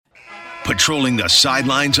patrolling the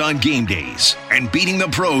sidelines on game days and beating the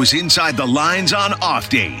pros inside the lines on off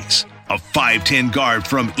days. A 5'10" guard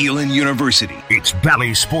from Elon University. It's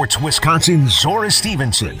Bally Sports Wisconsin Zora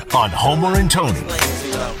Stephenson on Homer and Tony.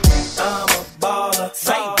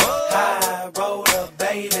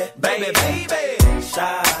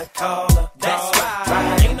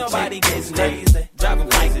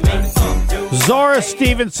 Zora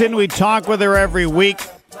Stephenson, we talk with her every week.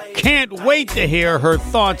 Can't wait to hear her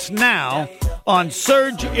thoughts now on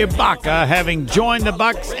Serge Ibaka having joined the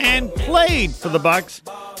Bucks and played for the Bucks.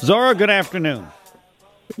 Zora, good afternoon.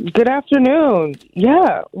 Good afternoon.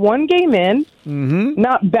 Yeah, one game in.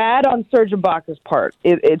 Not bad on Serge Ibaka's part.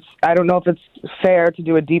 It's I don't know if it's fair to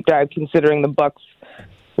do a deep dive considering the Bucks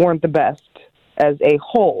weren't the best as a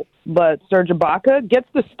whole. But Serge Ibaka gets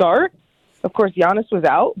the start. Of course, Giannis was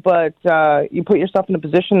out, but you put yourself in a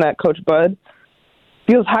position that Coach Bud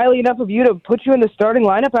feels highly enough of you to put you in the starting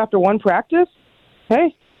lineup after one practice.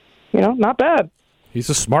 Hey, not bad. He's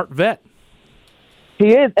a smart vet. He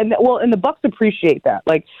is, and the Bucks appreciate that.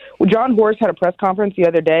 Like, John Horst had a press conference the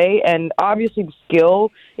other day, and obviously the skill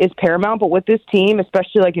is paramount. But with this team,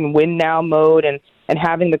 especially like in win now mode and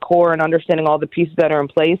having the core and understanding all the pieces that are in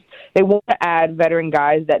place, they want to add veteran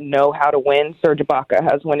guys that know how to win. Serge Ibaka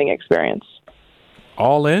has winning experience.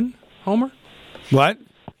 All in, Homer? What?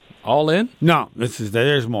 All in? No,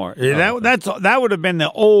 there's more. That would have been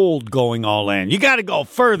the old going all in. You got to go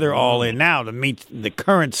further all in now to meet the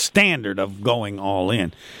current standard of going all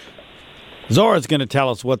in. Zora's going to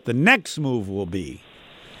tell us what the next move will be.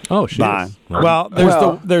 Oh, she is. Well,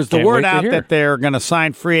 there's the word out that they're going to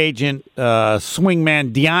sign free agent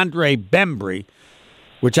swingman DeAndre Bembry,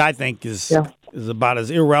 which I think is about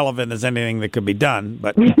as irrelevant as anything that could be done.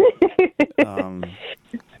 But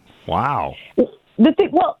wow. The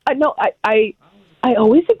thing, I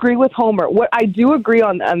always agree with Homer. What I do agree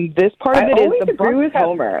on this part of it is the Bucks with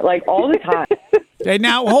Homer, like all the time. Hey,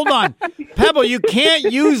 now hold on, Pebble. You can't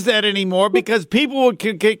use that anymore because people will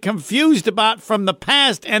get confused about from the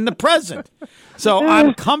past and the present. So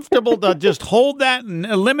I'm comfortable to just hold that and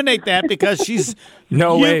eliminate that because she's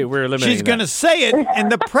way we're eliminating. She's going to say it in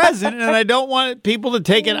the present, and I don't want people to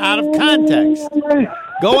take it out of context.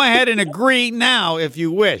 Go ahead and agree now if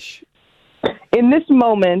you wish. In this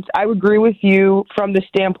moment, I would agree with you from the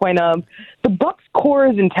standpoint of the Bucks core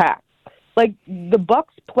is intact. Like the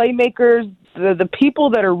Bucks playmakers, the people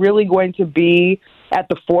that are really going to be at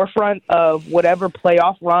the forefront of whatever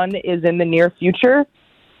playoff run is in the near future,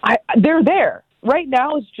 they're there. Right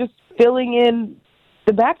now it's just filling in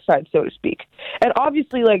the backside, so to speak. And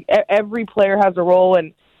obviously, like every player has a role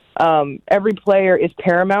and every player is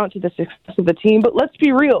paramount to the success of the team. But let's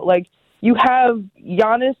be real. Like you have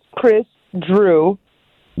Giannis, Chris, Drew.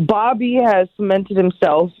 Bobby has cemented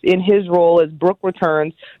himself in his role as Brook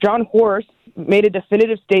returns. John Horst made a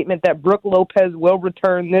definitive statement that Brook Lopez will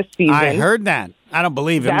return this season. I heard that. I don't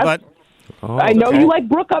believe him, but I know you like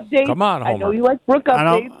Brook updates. Come on, Homer. I know you like Brook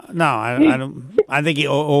updates. I don't. I think he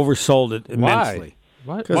oversold it immensely.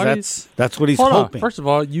 Why? Because that's what he's Hold hoping. on. First of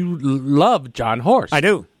all, you love John Horst. I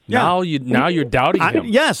do. Now you're doubting him.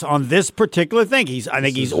 Yes, on this particular thing, I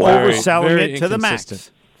think he's overselling it to the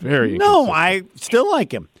max. Very no, I still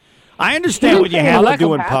like him. I understand what you have to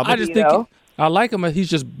do in public. I just think I like him, but he's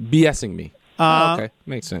just BSing me. Okay,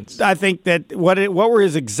 makes sense. I think that what were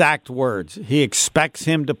his exact words? He expects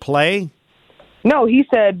him to play. No, he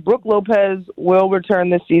said Brook Lopez will return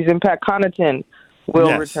this season. Pat Connaughton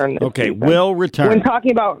will return this season. Will return. When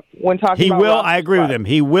talking about he will. I agree with him.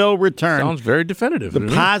 He will return. Sounds very definitive. The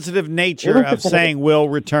positive nature of saying will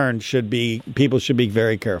return people should be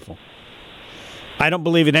very careful. I don't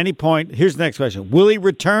believe at any point. Here's the next question: will he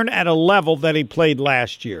return at a level that he played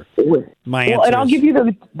last year? My answer. And I'll give you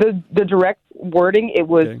the direct wording. It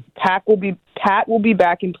was Pat will be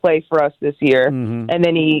back in play for us this year, and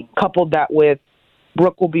then he coupled that with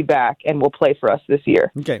Brook will be back and will play for us this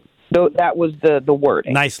year. Okay, so that was the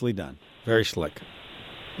wording. Nicely done, very slick.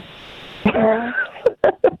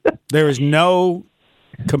 There is no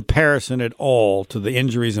comparison at all to the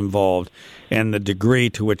injuries involved and the degree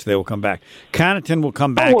to which they will come back. Connaughton will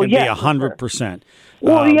come back and be 100%.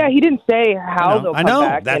 Well, he didn't say how they'll come back.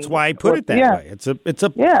 I know. That's why I put it that way. It's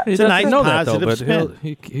a nice positive spin.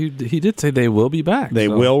 He did say they will be back. They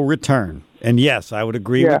will return. And yes, I would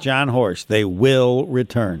agree with John Horst. They will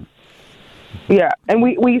return. Yeah, and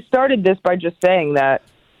we started this by just saying that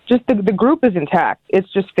just the group is intact.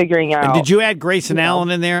 It's just figuring out. And did you add Grayson Allen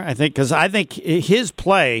in there? I think his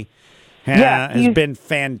play has been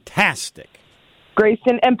fantastic.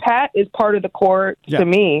 Grayson and Pat is part of the core to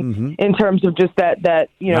me in terms of just that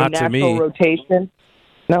Not natural rotation.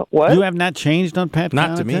 No, what? You have not changed on Pat?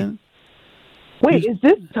 Not Connaughton? to me. Wait, is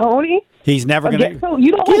this Tony? He's never going to So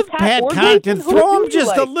you don't give like Pat or Connaughton. Grayson? Who Throw do him you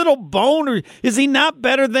just a like? little bone. Or is he not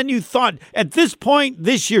better than you thought? At this point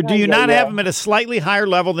this year, do you not have him at a slightly higher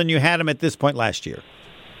level than you had him at this point last year?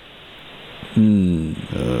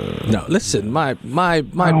 No, listen, my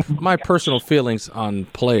personal feelings on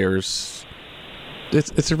players,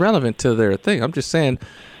 it's irrelevant to their thing. I'm just saying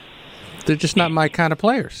they're just not my kind of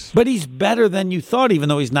players. But he's better than you thought, even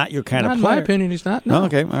though he's not your kind Not of in player. my opinion, he's not. No.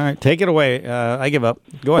 Okay, all right. Take it away. I give up.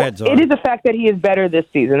 Go ahead, Zora. It is a fact that he is better this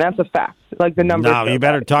season. That's a fact. Like the numbers. No, you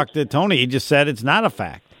better talk to Tony. He just said it's not a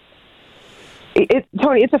fact.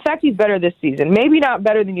 Tony, it's a fact he's better this season. Maybe not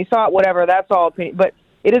better than you thought, whatever. That's all opinion. But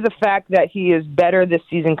it is a fact that he is better this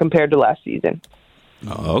season compared to last season.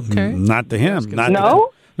 Okay. Not to him. Not No? To him.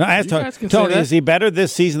 No, ask You Tony. guys can say Tony, that. is he better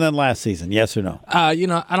this season than last season? Yes or no? I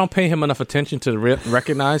don't pay him enough attention to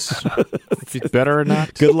recognize if he's better or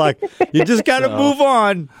not. Good luck. You just got to move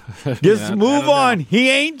on. Just move on. He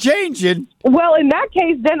ain't changing. Well, in that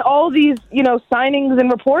case, then all these, signings and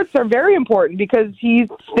reports are very important because he's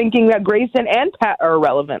thinking that Grayson and Pat are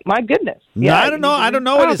irrelevant. My goodness. No, I don't know. I don't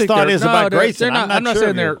know what his thought is about Grayson. I'm not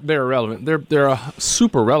sure saying they're irrelevant. They're a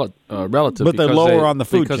super relative, but they're lower on the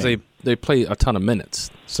food because chain. they play a ton of minutes,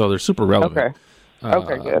 so they're super relevant.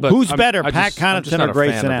 Okay, good. Who's better, Pat Connaughton or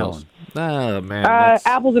Grayson Allen? Oh, man.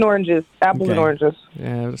 Apples and oranges. Apples and oranges.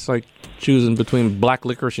 Yeah, it's like choosing between black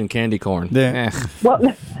licorice and candy corn. Yeah. Well,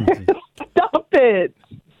 stop it.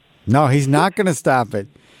 No, he's not going to stop it.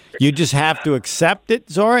 You just have to accept it,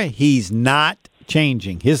 Zora. He's not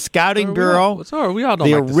changing. His scouting bureau, we all don't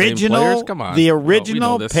the like the same players. Come on. the We know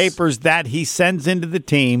original this. papers that he sends into the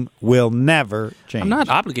team will never change. I'm not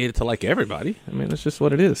obligated to like everybody. I mean, that's just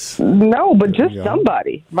what it is. No, but just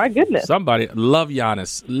somebody. My goodness. Somebody love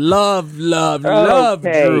Giannis, love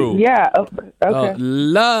Okay. Drew, Yeah. Okay.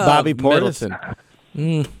 love Bobby Portis?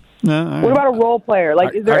 Middleton. No, all right. What about a role player?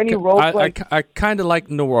 Like, is there any role player? I kind of like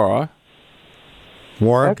Noara.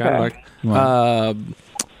 War? Okay. Kind of like.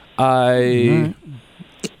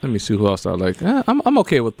 Let me see who else I like. I'm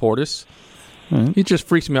okay with Portis. He just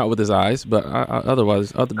freaks me out with his eyes, but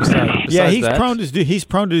otherwise, besides Yeah, he's that, prone to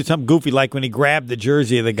do something goofy, like when he grabbed the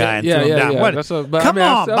jersey of the guy and threw him down. Yeah. What? Come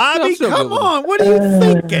on, Bobby. Come on. What are you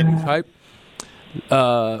thinking? Type.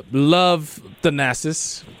 Love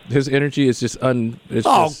Thanasis. His energy is just Come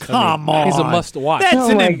on. He's a must watch. That's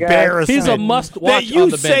an my God. embarrassment. He's a must watch that you on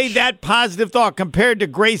the say bench. that positive thought compared to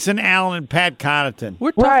Grayson Allen and Pat Connaughton.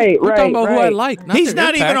 We're Right, talking about who I right. like. He's their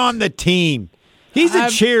not even impact. on the team. He's a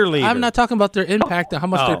cheerleader. I'm not talking about their impact and how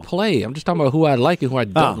much they play. I'm just talking about who I like and who I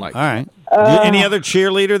don't like. All right. Any other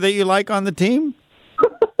cheerleader that you like on the team?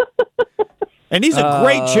 And he's a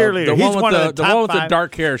great cheerleader. He's one of the top one with the five.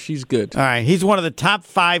 dark hair. She's good. All right. He's one of the top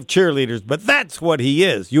 5 cheerleaders, but that's what he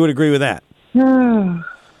is. You would agree with that? You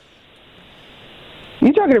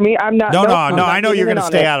talking to me? I'm not. No. I'm not I know you're getting going to in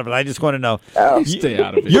on stay it. out of it. I just want to know. Stay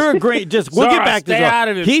out of it. You're agreeing. We'll Zora, get back to stay Zora. out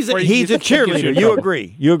of it He's before a you get cheerleader. in You trouble.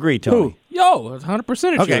 agree? You agree, Tony? Yo,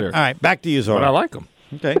 100% a Okay. cheerleader. All right. Back to you, Zora. But I like him.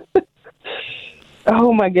 Okay.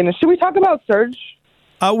 Oh my goodness! Should we talk about Serge?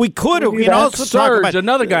 We could. We can that. also talk Serge, about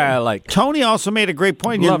another guy I like. Tony also made a great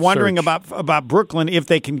point. You're Love wondering Serge. about Brooklyn if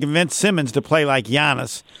they can convince Simmons to play like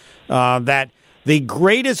Giannis. That the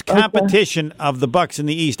greatest competition of the Bucks in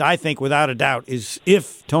the East, I think, without a doubt, is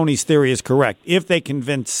if Tony's theory is correct. If they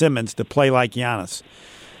convince Simmons to play like Giannis,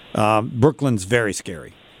 Brooklyn's very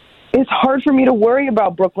scary. It's hard for me to worry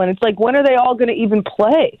about Brooklyn. It's like, when are they all going to even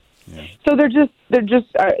play? Yeah. So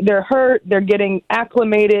they're hurt. They're getting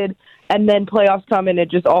acclimated. And then playoffs come and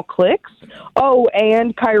it just all clicks. Oh,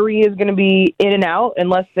 and Kyrie is going to be in and out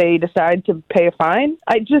unless they decide to pay a fine.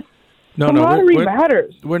 Camaraderie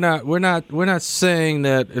matters. We're not saying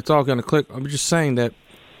that it's all going to click. I'm just saying that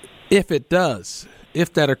if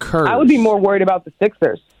that occurs, I would be more worried about the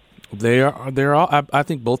Sixers. They're all. I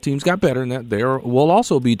think both teams got better, and that they will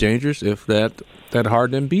also be dangerous if that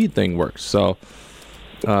Harden Embiid thing works. So,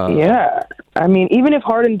 yeah, I mean, even if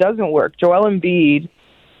Harden doesn't work, Joel Embiid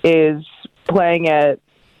is playing at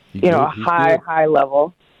a high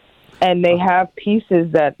level, and they have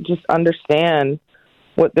pieces that just understand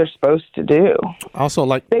what they're supposed to do. Also,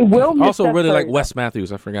 they will. Also, really like Wes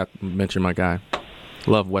Matthews. I forgot to mention my guy.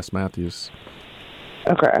 Love Wes Matthews.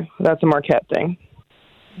 Okay, that's a Marquette thing.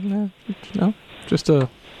 No, just a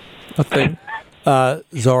thing.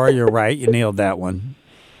 Zora, you're right. You nailed that one.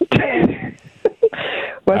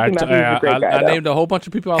 I named a whole bunch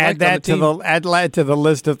of people I like on the team. Add that to the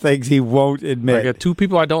list of things he won't admit. I got 2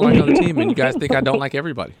 people I don't like on the team, and you guys think I don't like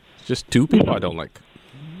everybody. It's just 2 people I don't like.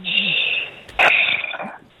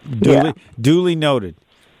 Duly noted.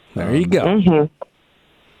 There you go.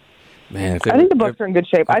 Mm-hmm. Man, I think the Bucks are in good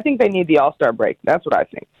shape. I think they need the All-Star break. That's what I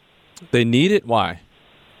think. They need it? Why?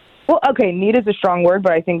 Well, okay, need is a strong word,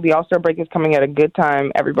 but I think the All-Star break is coming at a good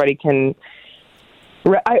time. Everybody can...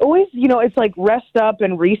 I always, it's like rest up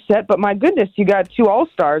and reset, but my goodness, you got 2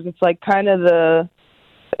 All-Stars. It's like kind of the,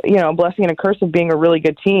 blessing and a curse of being a really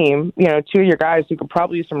good team. 2 of your guys who could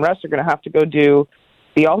probably use some rest are going to have to go do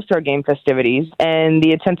the All-Star game festivities. And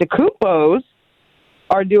the Antetokounmpos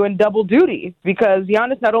are doing double duty because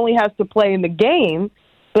Giannis not only has to play in the game,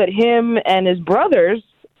 but him and his brothers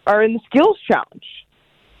are in the skills challenge.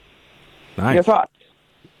 Nice. Your thoughts?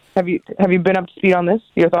 Have you been up to speed on this?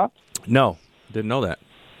 Your thoughts? No, didn't know that.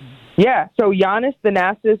 Yeah, so Giannis,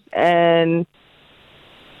 Thanasis, and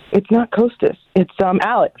it's not Kostas. It's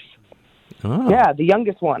Alex. Oh. Yeah, the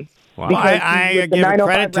youngest one. Wow. Well, I give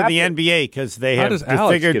credit to the NBA because they How have does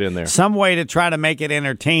Alex figured get in there? some way to try to make it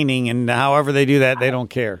entertaining, and however they do that, they don't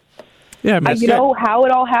care. Yeah, I mean, how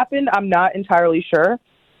it all happened, I'm not entirely sure,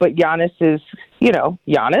 but Giannis is,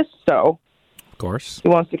 Giannis, so of course. he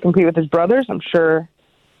wants to compete with his brothers, I'm sure.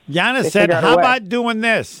 Giannis said, how about doing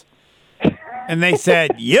this? And they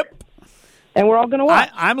said, yep. And we're all going to watch.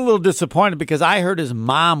 I'm a little disappointed because I heard his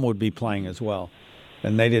mom would be playing as well,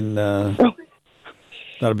 and they didn't.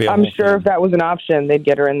 That'll be. I'm sure if that was an option, they'd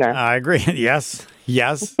get her in there. I agree. Yes.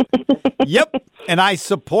 Yep. And I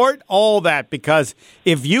support all that because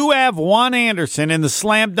if you have Juan Anderson in the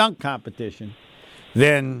slam dunk competition,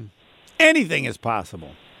 then anything is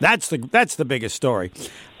possible. That's the biggest story.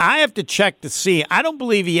 I have to check to see. I don't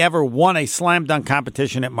believe he ever won a slam dunk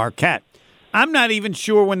competition at Marquette. I'm not even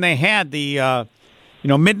sure when they had the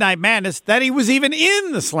Midnight Madness that he was even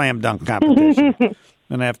in the slam dunk competition.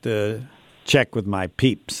 And I have to check with my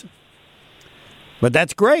peeps. But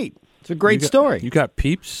that's great. It's a great story. You got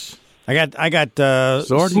peeps? I got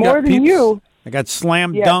Zord, More got than peeps? you. I got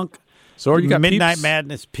slam dunk. Zord, you got Midnight peeps?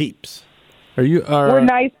 Madness peeps. We're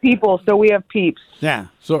nice people, so we have peeps. Yeah.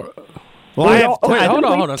 So, Well, I have wait, hold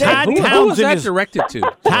on. Todd Who was Townsend that is directed to?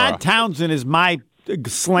 Todd Townsend is my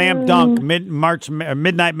slam dunk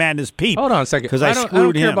Midnight Madness peep. Hold on a second. Because I don't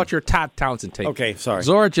screwed care him. about your Todd Townsend take. Okay, sorry.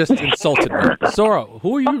 Zora just insulted me. Zora,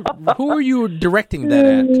 who are you directing that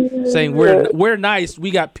at? Saying we're nice,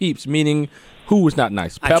 we got peeps, meaning who was not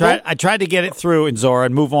nice? Pebble? I tried to get it through in Zora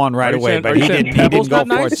and move on right away, but are you he saying didn't Pebble's go not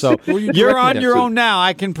for nice? it. So Who are you you're directing on that your to? own now.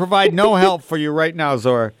 I can provide no help for you right now,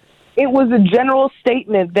 Zora. It was a general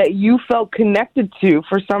statement that you felt connected to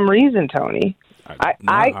for some reason, Tony.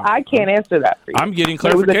 I can't answer that for you. I'm getting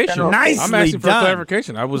clarification. Nicely I'm asking for done.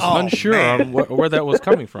 clarification. I was unsure man. on where that was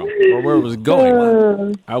coming from or where it was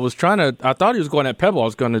going. I thought he was going at Pebble. I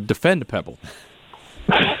was going to defend Pebble.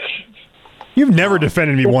 You've never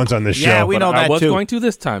defended me once on this show. Yeah, we know that I was too. going to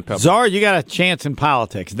this time, Pebble. Zora, you got a chance in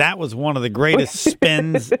politics. That was one of the greatest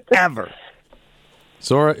spins ever.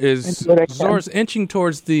 Zora's inching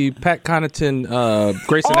towards the Pat Connaughton,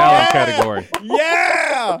 Grayson Allen category.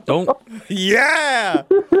 Yeah. Yeah.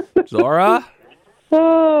 Zora.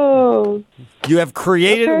 Oh. We have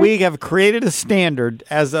created a standard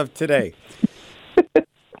as of today.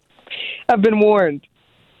 I've been warned.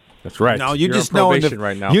 That's right. No, you You're just on know probation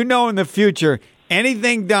right now. You know in the future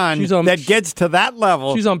anything done that gets to that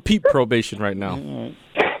level. She's on peep probation right now.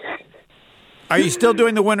 Are you still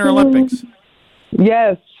doing the Winter Olympics?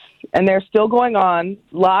 Yes, and they're still going on.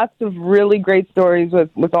 Lots of really great stories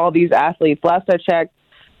with all these athletes. Last I checked,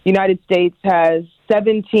 the United States has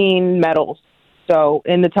 17 medals, so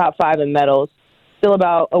in the top 5 in medals. Still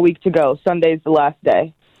about a week to go. Sunday's the last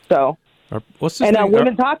day. So, what's this and thing?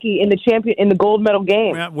 women's hockey in the gold medal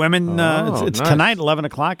game. Yeah, women, it's nice. tonight, 11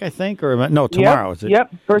 o'clock, I think, or no, tomorrow. Is it?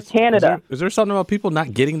 Yep, for Canada. Is there something about people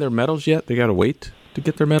not getting their medals yet? They got to wait to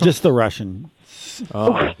get their medal? Just the Russian.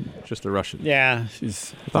 Oh, just the Russian. Yeah. I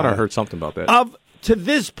thought I heard something about that. To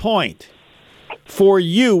this point, for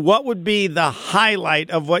you, what would be the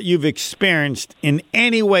highlight of what you've experienced in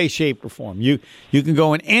any way, shape, or form? You can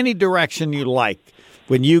go in any direction you like.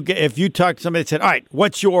 If you talk to somebody that said, all right,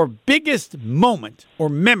 what's your biggest moment or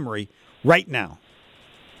memory right now?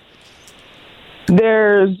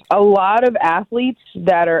 There's a lot of athletes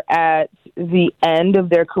that are at the end of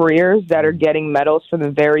their careers that are getting medals for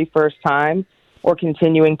the very first time or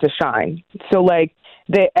continuing to shine. So,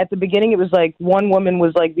 at the beginning, it was one woman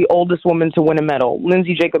was the oldest woman to win a medal,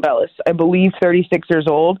 Lindsay Jacob Ellis, I believe 36 years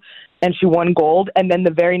old, and she won gold. And then the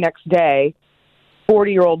very next day,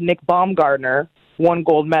 40-year-old Nick Baumgartner won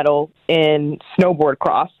gold medal in snowboard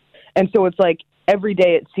cross. And so it's every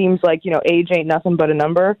day it seems age ain't nothing but a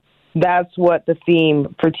number. That's what the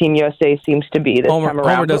theme for Team USA seems to be this time around.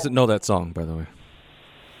 Homer doesn't know that song, by the way.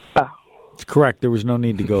 It's correct. There was no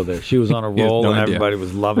need to go there. She was on a roll, and everybody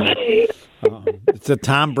was loving it. It's a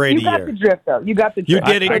Tom Brady You got year. the drift, though. You got the You drift.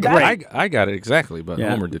 did it great. I got it exactly, but Yeah.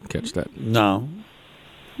 Homer didn't catch that. No.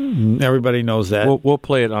 Everybody knows that. We'll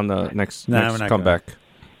play it on the next we're not comeback.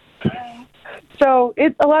 So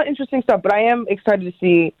it's a lot of interesting stuff, but I am excited to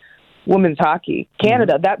see women's hockey.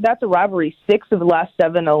 Canada, that's a rivalry. 6 of the last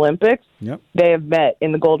 7 Olympics, Yep. they have met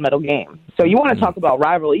in the gold medal game. So you want to talk about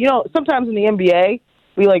rivalry. You know, sometimes in the NBA,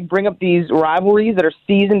 we bring up these rivalries that are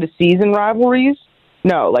season-to-season rivalries.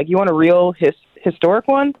 No, you want a real historic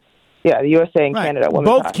one? Yeah, the USA and Canada.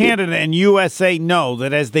 Both hockey. Canada and USA know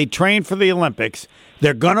that as they train for the Olympics,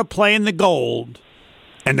 they're going to play in the gold,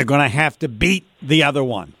 and they're going to have to beat the other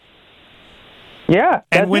one. Yeah.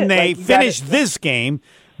 And when they finish this game,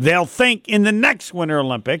 they'll think in the next Winter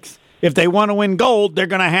Olympics, if they want to win gold, they're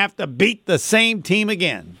going to have to beat the same team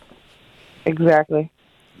again. Exactly.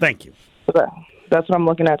 Thank you. That's what I'm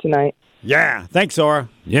looking at tonight. Yeah. Thanks, Zora.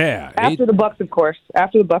 Yeah. After the Bucks, of course.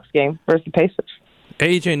 After the Bucks game versus the Pacers.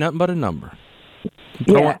 Age ain't nothing but a number.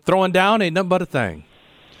 Yeah. Throwing down ain't nothing but a thing.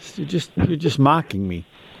 You're just mocking me.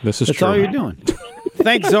 This is That's true. all you're doing.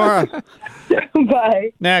 Thanks, Zora.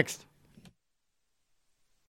 Bye. Next.